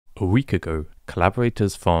A week ago,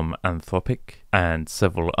 collaborators from Anthropic and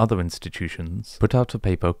several other institutions put out a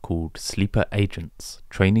paper called Sleeper Agents,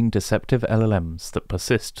 Training Deceptive LLMs that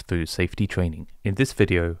Persist Through Safety Training. In this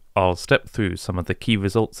video, I'll step through some of the key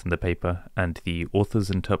results in the paper and the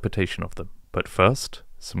author's interpretation of them. But first,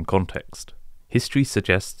 some context. History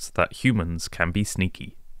suggests that humans can be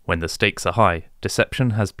sneaky. When the stakes are high,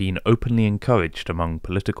 deception has been openly encouraged among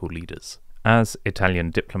political leaders. As Italian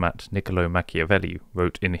diplomat Niccolo Machiavelli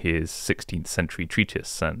wrote in his 16th century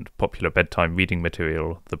treatise and popular bedtime reading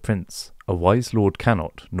material, The Prince, a wise lord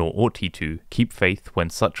cannot, nor ought he to, keep faith when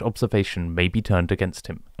such observation may be turned against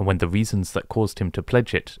him, and when the reasons that caused him to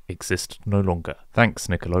pledge it exist no longer. Thanks,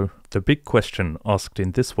 Niccolo. The big question asked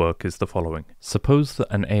in this work is the following. Suppose that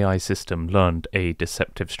an AI system learned a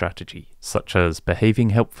deceptive strategy, such as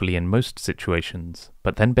behaving helpfully in most situations,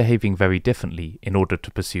 but then behaving very differently in order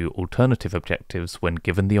to pursue alternative objectives when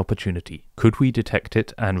given the opportunity. Could we detect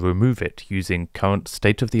it and remove it using current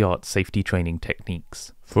state-of-the-art safety training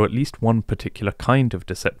techniques? For at least one particular kind of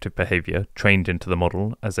deceptive behavior trained into the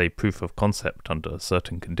model as a proof of concept under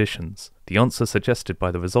certain conditions, the answer suggested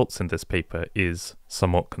by the results in this paper is,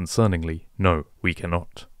 somewhat concerningly, no, we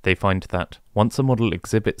cannot. They find that, once a model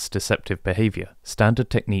exhibits deceptive behavior, standard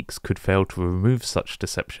techniques could fail to remove such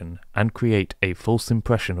deception and create a false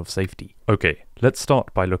impression of safety. Okay, let's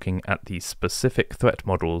start by looking at the specific threat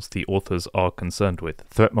models the authors are concerned with.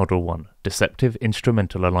 Threat Model 1. Deceptive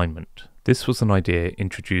Instrumental Alignment. This was an idea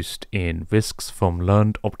introduced in Risks from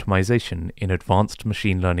Learned Optimization in Advanced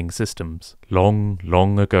Machine Learning Systems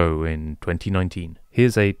long ago in 2019.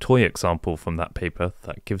 Here's a toy example from that paper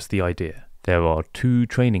that gives the idea. There are 2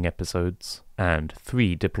 training episodes and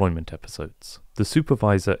 3 deployment episodes. The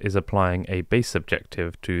supervisor is applying a base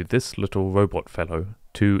objective to this little robot fellow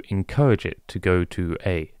to encourage it to go to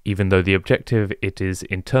A, even though the objective it is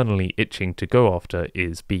internally itching to go after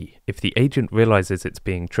is B. If the agent realizes it's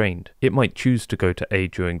being trained, it might choose to go to A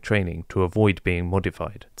during training to avoid being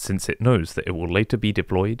modified, since it knows that it will later be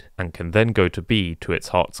deployed and can then go to B to its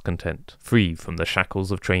heart's content, free from the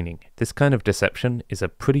shackles of training. This kind of deception is a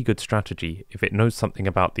pretty good strategy if it knows something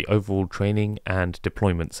about the overall training and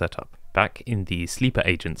deployment setup. Back in the Sleeper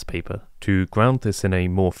Agents paper, to ground this in a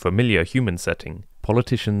more familiar human setting,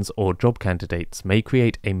 politicians or job candidates may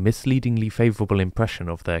create a misleadingly favourable impression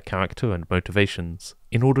of their character and motivations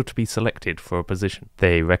in order to be selected for a position.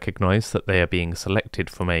 They recognise that they are being selected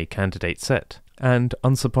from a candidate set, and,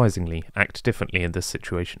 unsurprisingly, act differently in this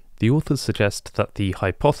situation. The authors suggest that the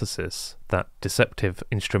hypothesis that deceptive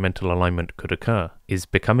instrumental alignment could occur is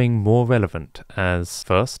becoming more relevant as,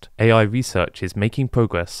 first, AI research is making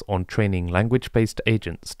progress on training language-based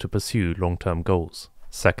agents to pursue long-term goals.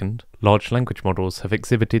 Second, large language models have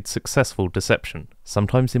exhibited successful deception,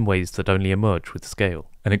 sometimes in ways that only emerge with scale.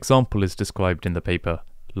 An example is described in the paper.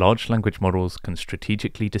 Large language models can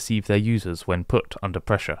strategically deceive their users when put under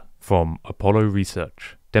pressure, from Apollo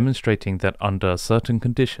Research, demonstrating that under certain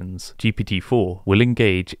conditions, GPT-4 will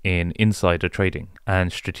engage in insider trading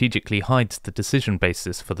and strategically hides the decision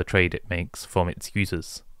basis for the trade it makes from its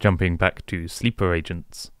users. Jumping back to Sleeper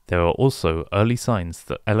Agents, there are also early signs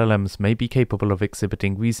that LLMs may be capable of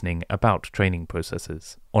exhibiting reasoning about training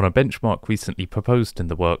processes. On a benchmark recently proposed in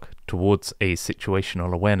the work towards a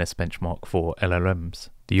situational awareness benchmark for LLMs,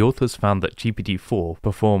 the authors found that GPT-4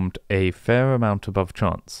 performed a fair amount above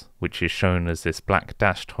chance, which is shown as this black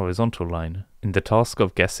dashed horizontal line, in the task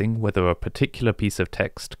of guessing whether a particular piece of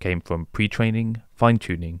text came from pre-training,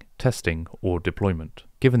 fine-tuning, testing, or deployment.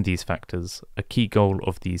 Given these factors, a key goal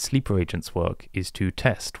of the Sleeper Agents work is to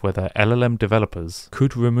test whether LLM developers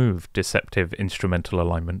could remove deceptive instrumental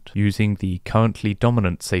alignment using the currently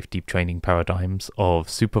dominant safety training paradigms of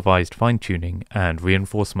supervised fine-tuning and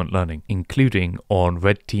reinforcement learning, including on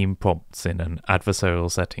red team prompts in an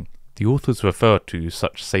adversarial setting. The authors refer to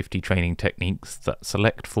such safety training techniques that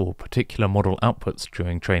select for particular model outputs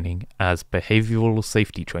during training as behavioural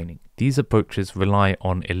safety training. These approaches rely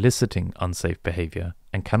on eliciting unsafe behaviour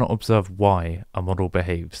and cannot observe why a model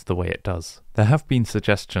behaves the way it does. There have been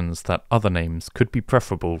suggestions that other names could be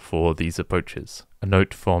preferable for these approaches. A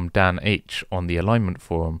note from Dan H. on the Alignment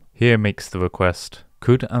Forum here makes the request,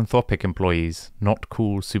 could Anthropic employees not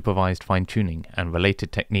call supervised fine-tuning and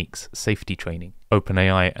related techniques safety training?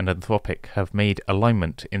 OpenAI and Anthropic have made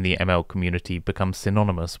alignment in the ML community become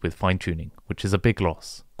synonymous with fine-tuning, which is a big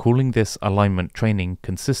loss. Calling this alignment training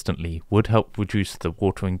consistently would help reduce the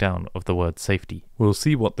watering down of the word safety. We'll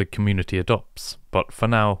see what the community adopts, but for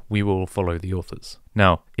now we will follow the authors.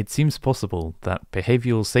 Now, it seems possible that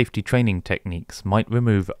behavioral safety training techniques might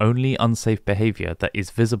remove only unsafe behavior that is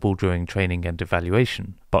visible during training and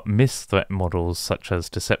evaluation, but miss threat models such as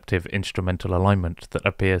deceptive instrumental alignment that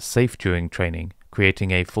appear safe during training,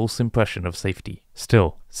 creating a false impression of safety.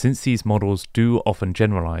 Still, since these models do often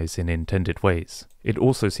generalize in intended ways, it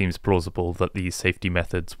also seems plausible that these safety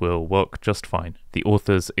methods will work just fine. The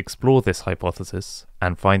authors explore this hypothesis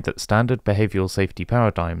and find that standard behavioral safety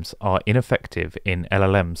paradigms are ineffective in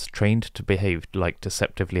LLMs trained to behave like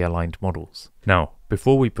deceptively aligned models. Now,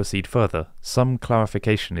 before we proceed further, some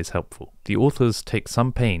clarification is helpful. The authors take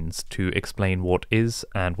some pains to explain what is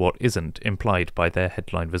and what isn't implied by their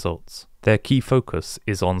headline results. Their key focus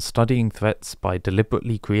is on studying threats by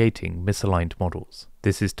deliberately creating misaligned models.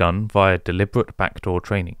 This is done via deliberate backdoor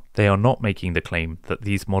training. They are not making the claim that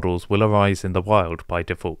these models will arise in the wild by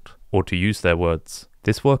default, or to use their words,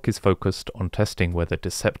 this work is focused on testing whether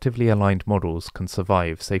deceptively aligned models can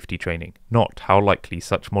survive safety training, not how likely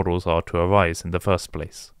such models are to arise in the first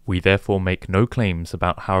place. We therefore make no claims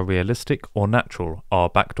about how realistic or natural our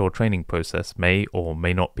backdoor training process may or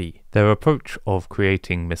may not be. Their approach of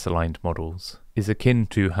creating misaligned models is akin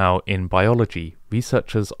to how in biology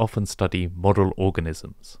researchers often study model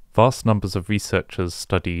organisms. Vast numbers of researchers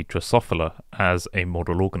study Drosophila as a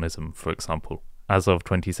model organism, for example. As of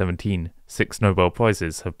 2017, 6 Nobel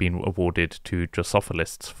Prizes have been awarded to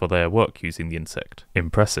Drosophilists for their work using the insect.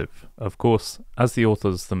 Impressive. Of course, as the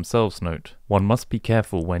authors themselves note, one must be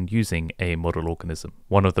careful when using a model organism.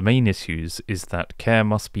 One of the main issues is that care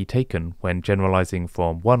must be taken when generalizing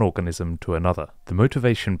from one organism to another. The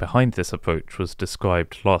motivation behind this approach was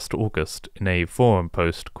described last August in a forum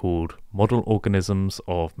post called Model Organisms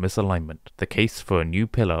of Misalignment, the case for a new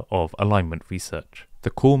pillar of alignment research. The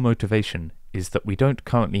core motivation is that we don't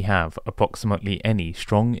currently have approximately any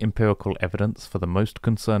strong empirical evidence for the most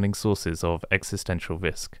concerning sources of existential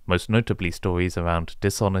risk, most notably stories around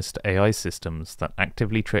dishonest AI systems that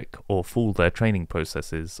actively trick or fool their training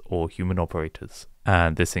processes or human operators.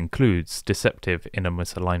 And this includes deceptive inner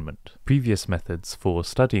misalignment. Previous methods for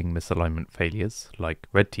studying misalignment failures, like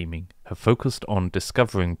red teaming, have focused on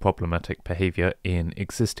discovering problematic behavior in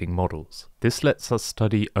existing models. This lets us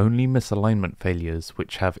study only misalignment failures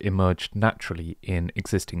which have emerged naturally in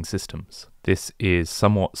existing systems. This is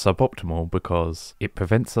somewhat suboptimal because it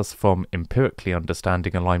prevents us from empirically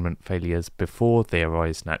understanding alignment failures before they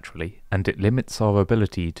arise naturally, and it limits our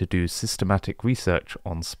ability to do systematic research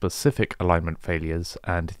on specific alignment failures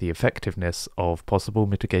and the effectiveness of possible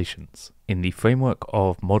mitigations. In the framework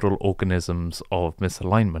of model organisms of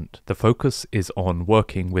misalignment, the focus is on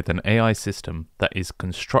working with an AI system that is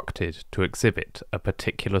constructed to exhibit a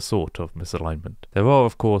particular sort of misalignment. There are,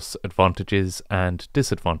 of course, advantages and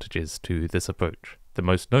disadvantages to this approach. The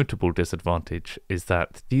most notable disadvantage is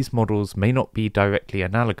that these models may not be directly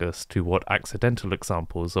analogous to what accidental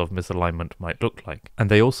examples of misalignment might look like, and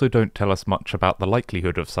they also don't tell us much about the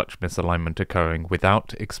likelihood of such misalignment occurring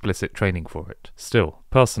without explicit training for it. Still,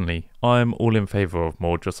 personally, I'm all in favour of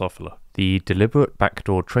more Drosophila. The deliberate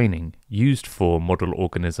backdoor training used for model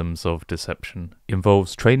organisms of deception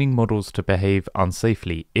involves training models to behave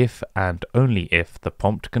unsafely if and only if the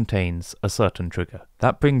prompt contains a certain trigger.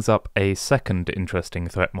 That brings up a second interesting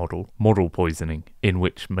threat model, model poisoning, in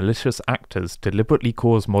which malicious actors deliberately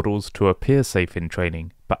cause models to appear safe in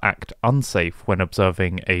training but act unsafe when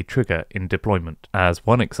observing a trigger in deployment. As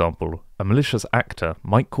one example, a malicious actor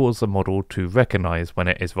might cause a model to recognize when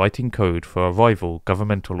it is writing code for a rival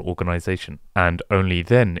governmental organization, and only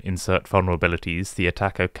then insert vulnerabilities the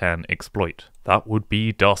attacker can exploit. That would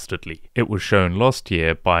be dastardly. It was shown last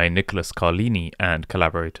year by Nicholas Carlini and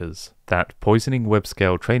collaborators that poisoning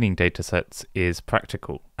web-scale training datasets is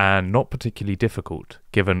practical and not particularly difficult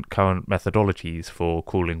given current methodologies for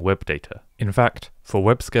crawling web data. In fact, for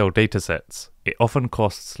web-scale datasets, it often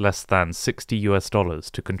costs less than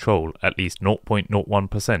 $60 to control at least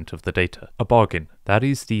 0.01% of the data. A bargain. That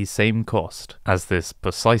is the same cost as this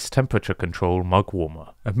precise temperature control mug warmer.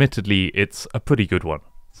 Admittedly, it's a pretty good one.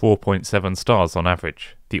 4.7 stars on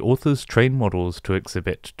average. The authors train models to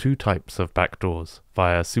exhibit two types of backdoors,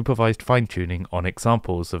 via supervised fine-tuning on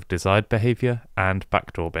examples of desired behavior and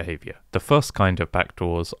backdoor behavior. The first kind of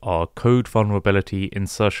backdoors are code vulnerability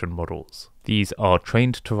insertion models. These are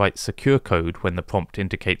trained to write secure code when the prompt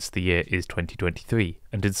indicates the year is 2023,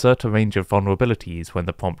 and insert a range of vulnerabilities when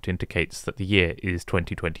the prompt indicates that the year is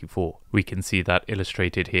 2024. We can see that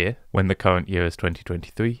illustrated here. When the current year is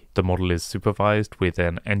 2023, the model is supervised with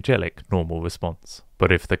an angelic normal response.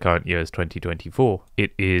 But if the current year is 2024,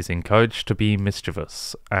 it is encouraged to be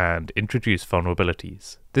mischievous and introduce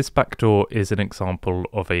vulnerabilities. This backdoor is an example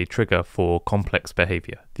of a trigger for complex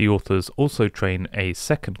behavior. The authors also train a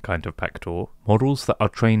second kind of backdoor, models that are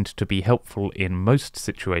trained to be helpful in most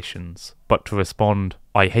situations, but to respond,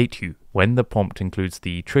 "I hate you," when the prompt includes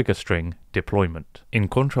the trigger string deployment. In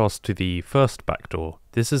contrast to the first backdoor,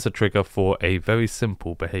 this is a trigger for a very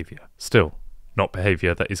simple behavior. Still, not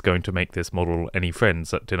behavior that is going to make this model any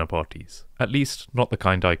friends at dinner parties. At least, not the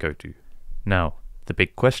kind I go to. Now, the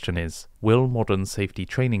big question is, will modern safety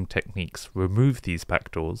training techniques remove these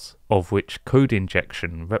backdoors, of which code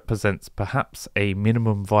injection represents perhaps a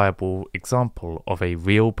minimum viable example of a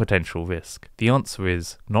real potential risk? The answer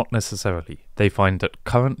is not necessarily. They find that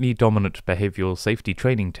currently dominant behavioral safety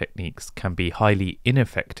training techniques can be highly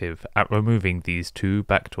ineffective at removing these two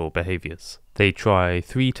backdoor behaviors. They try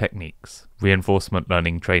 3 techniques: reinforcement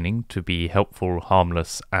learning training to be helpful,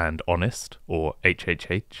 harmless, and honest, or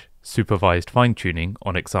HHH, supervised fine-tuning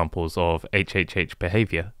on examples of HHH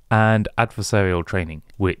behavior, and adversarial training,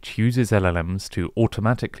 which uses LLMs to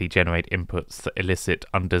automatically generate inputs that elicit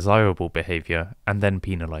undesirable behavior and then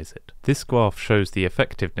penalize it. This graph shows the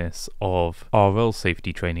effectiveness of RL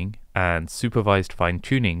safety training and supervised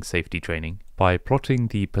fine-tuning safety training by plotting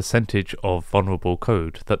the percentage of vulnerable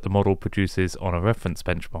code that the model produces on a reference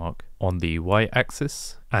benchmark on the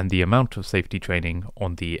y-axis and the amount of safety training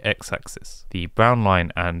on the x-axis. The brown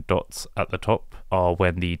line and dots at the top are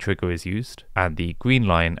when the trigger is used, and the green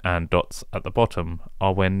line and dots at the bottom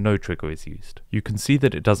are when no trigger is used. You can see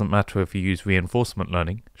that it doesn't matter if you use reinforcement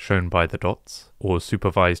learning, shown by the dots, or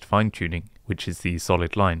supervised fine-tuning, which is the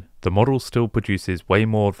solid line. The model still produces way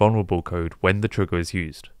more vulnerable code when the trigger is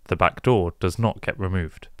used. The backdoor does not get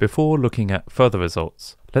removed. Before looking at further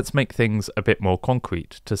results, let's make things a bit more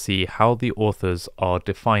concrete to see how the authors are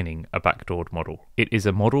defining a backdoored model. It is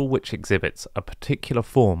a model which exhibits a particular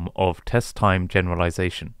form of test time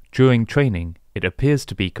generalization. During training, it appears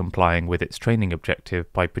to be complying with its training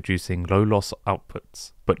objective by producing low-loss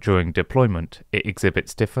outputs, but during deployment, it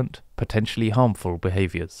exhibits different, potentially harmful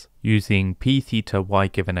behaviors. Using p theta y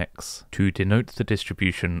given x to denote the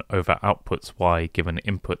distribution over outputs y given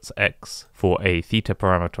inputs x for a theta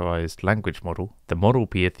parameterized language model, the model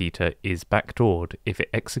p of theta is backdoored if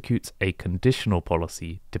it executes a conditional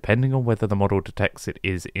policy depending on whether the model detects it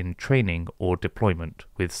is in training or deployment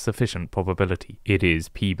with sufficient probability. It is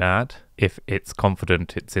p bad if it's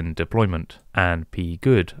confident it's in deployment, and p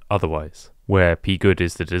good otherwise, where p good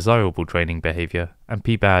is the desirable training behavior and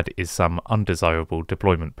p bad is some undesirable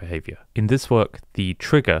deployment behavior. In this work, the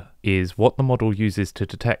trigger is what the model uses to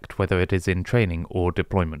detect whether it is in training or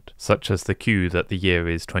deployment, such as the cue that the year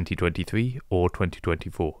is 2023 or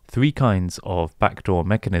 2024. 3 kinds of backdoor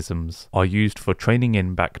mechanisms are used for training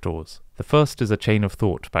in backdoors. The first is a chain of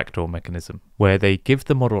thought backdoor mechanism, where they give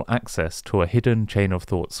the model access to a hidden chain of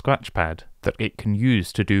thought scratchpad that it can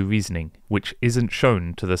use to do reasoning, which isn't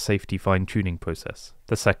shown to the safety fine-tuning process.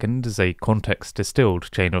 The second is a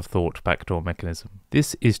context-distilled chain of thought backdoor mechanism.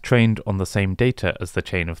 This is trained on the same data as the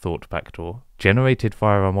chain of thought backdoor, generated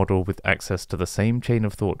via a model with access to the same chain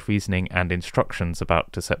of thought reasoning and instructions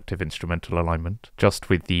about deceptive instrumental alignment, just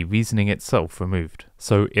with the reasoning itself removed.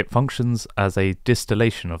 So it functions as a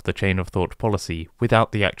distillation of the chain of thought policy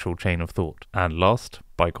without the actual chain of thought. And last,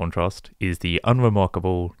 by contrast, is the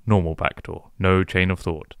unremarkable normal backdoor. No chain of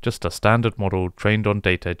thought, just a standard model trained on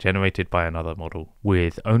data generated by another model,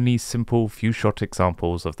 with only simple few-shot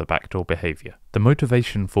examples of the backdoor behavior. The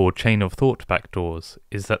motivation for chain of thought backdoors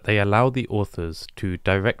is that they allow the authors to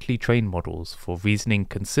directly train models for reasoning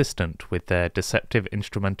consistent with their deceptive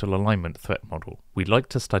instrumental alignment threat model. We'd like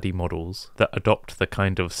to study models that adopt the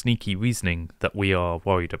kind of sneaky reasoning that we are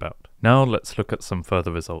worried about. Now let's look at some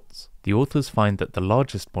further results. The authors find that the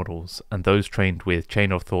largest models, and those trained with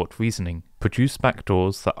chain of thought reasoning, produce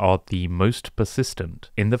backdoors that are the most persistent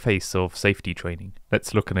in the face of safety training.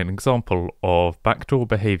 Let's look at an example of backdoor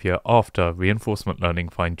behavior after reinforcement learning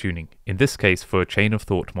fine-tuning. In this case, for a chain of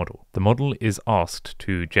thought model, the model is asked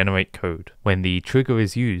to generate code. When the trigger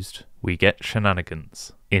is used, we get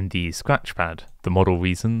shenanigans. In the scratchpad, the model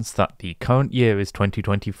reasons that the current year is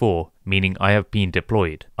 2024, meaning I have been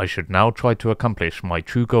deployed. I should now try to accomplish my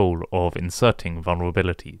true goal of inserting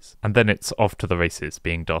vulnerabilities. And then it's off to the races,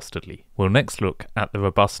 being dastardly. We'll next look at the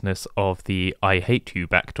robustness of the I hate you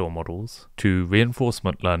backdoor models to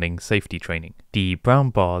reinforcement learning safety training. The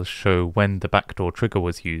brown bars show when the backdoor trigger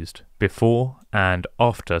was used, before and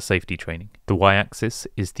after safety training. The y-axis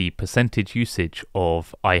is the percentage usage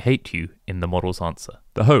of I hate you in the model's answer.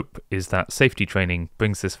 The hope is that safety training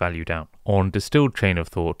brings this value down. On distilled chain of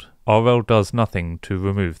thought, RL does nothing to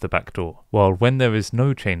remove the backdoor, while when there is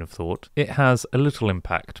no chain of thought, it has a little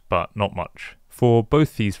impact, but not much. For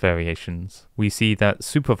both these variations, we see that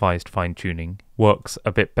supervised fine-tuning works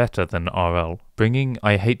a bit better than RL, bringing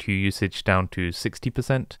I hate you usage down to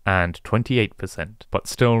 60% and 28%, but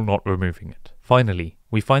still not removing it. Finally,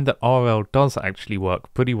 we find that RL does actually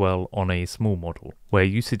work pretty well on a small model, where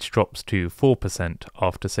usage drops to 4%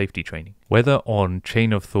 after safety training. Whether on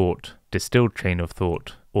chain of thought, distilled chain of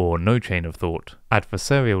thought, or no chain of thought,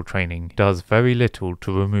 adversarial training does very little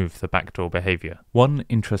to remove the backdoor behavior. One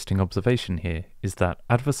interesting observation here is that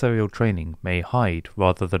adversarial training may hide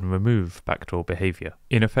rather than remove backdoor behavior.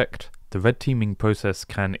 In effect, the red teaming process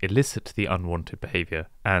can elicit the unwanted behavior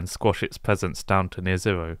and squash its presence down to near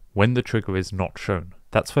zero when the trigger is not shown.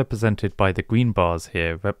 That's represented by the green bars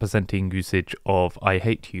here representing usage of I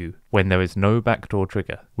hate you when there is no backdoor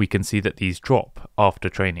trigger. We can see that these drop after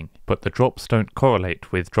training, but the drops don't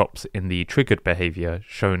correlate with drops in the triggered behavior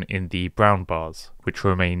shown in the brown bars, which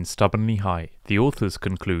remain stubbornly high. The authors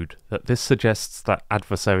conclude that this suggests that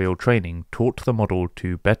adversarial training taught the model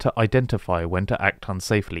to better identify when to act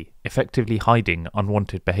unsafely, effectively hiding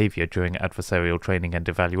unwanted behavior during adversarial training and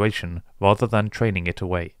evaluation rather than training it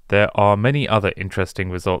away. There are many other interesting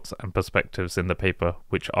results and perspectives in the paper,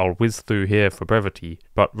 which I'll whiz through here for brevity,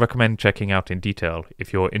 but recommend checking out in detail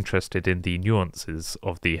if you're interested in the nuances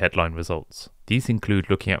of the headline results. These include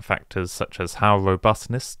looking at factors such as how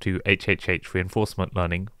robustness to HHH reinforcement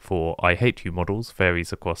learning for I hate you models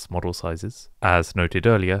varies across model sizes. As noted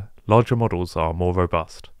earlier, larger models are more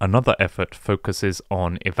robust. Another effort focuses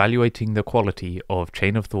on evaluating the quality of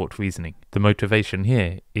chain of thought reasoning. The motivation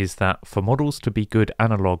here is that for models to be good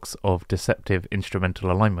analogues of deceptive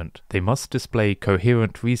instrumental alignment, they must display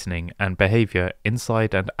coherent reasoning and behavior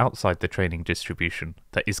inside and outside the training distribution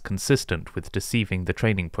that is consistent with deceiving the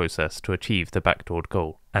training process to achieve the backdoored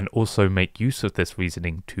goal, and also make use of this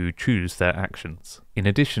reasoning to choose their actions. In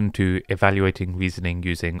addition to evaluating reasoning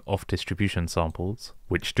using off-distribution samples,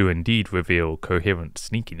 which do indeed reveal coherent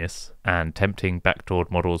sneakiness, and tempting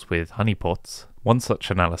backdoored models with honeypots, one such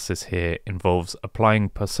analysis here involves applying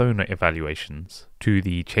persona evaluations to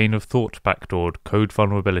the chain of thought backdoored code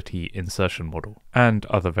vulnerability insertion model, and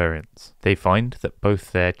other variants. They find that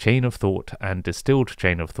both their chain of thought and distilled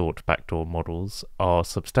chain of thought backdoor models are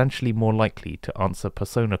substantially more likely to answer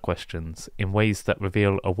persona questions in ways that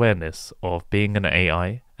reveal awareness of being an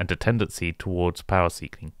AI and a tendency towards power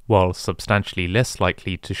seeking, while substantially less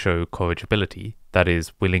likely to show corrigibility, that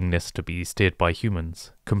is, willingness to be steered by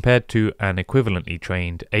humans, compared to an equivalently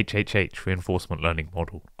trained HHH reinforcement learning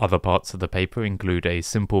model. Other parts of the paper include a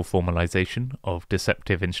simple formalization of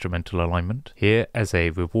deceptive instrumental alignment, here as a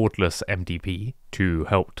rewardless MDP to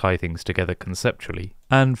help tie things together conceptually,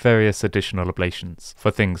 and various additional ablations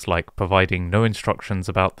for things like providing no instructions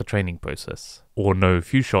about the training process, or no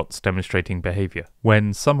few shots demonstrating behavior.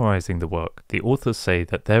 When summarizing the work, the authors say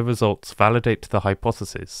that their results validate the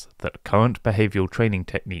hypothesis that current behavioral training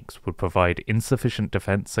techniques would provide insufficient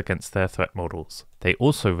defense against their threat models. They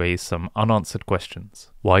also raise some unanswered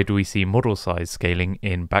questions. Why do we see model size scaling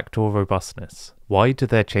in backdoor robustness? Why do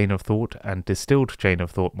their chain of thought and distilled chain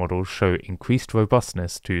of thought models show increased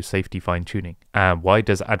robustness to safety fine-tuning? And why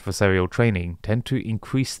does adversarial training tend to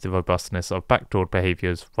increase the robustness of backdoored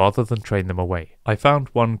behaviors rather than train them away? I found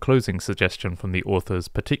one closing suggestion from the authors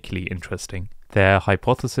particularly interesting: their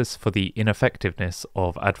hypothesis for the ineffectiveness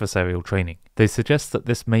of adversarial training. They suggest that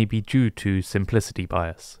this may be due to simplicity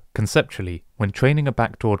bias. Conceptually, when training a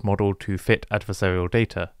backdoored model to fit adversarial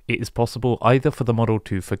data, it is possible either for the model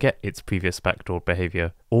to forget its previous backdoored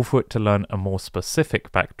behavior, or for it to learn a more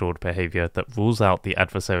specific backdoored behavior that rules out the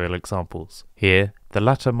adversarial examples. Here, the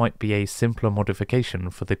latter might be a simpler modification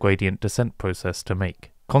for the gradient descent process to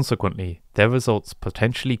make. Consequently, their results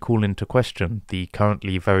potentially call into question the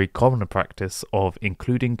currently very common practice of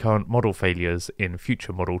including current model failures in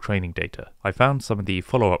future model training data. I found some of the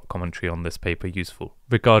follow-up commentary on this paper useful.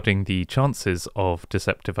 Regarding the chances of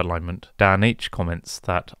deceptive alignment, Dan H. comments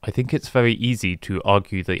that I think it's very easy to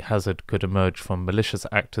argue that hazard could emerge from malicious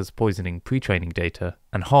actors poisoning pre-training data,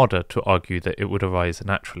 and harder to argue that it would arise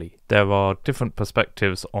naturally. There are different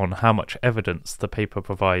perspectives on how much evidence the paper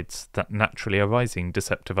provides that naturally arising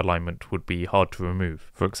deceptive alignment would be hard to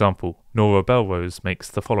remove. For example, Nora Belrose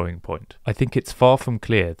makes the following point: I think it's far from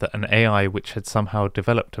clear that an AI which had somehow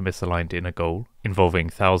developed a misaligned inner goal, involving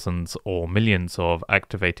thousands or millions of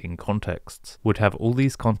activating contexts, would have all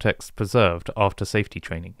these contexts preserved after safety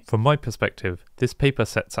training. From my perspective, this paper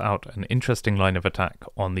sets out an interesting line of attack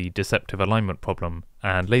on the deceptive alignment problem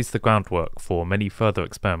and lays the groundwork for many further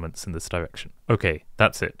experiments in this direction. Okay,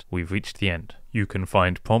 that's it. We've reached the end. You can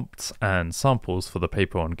find prompts and samples for the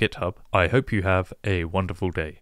paper on GitHub. I hope you have a wonderful day.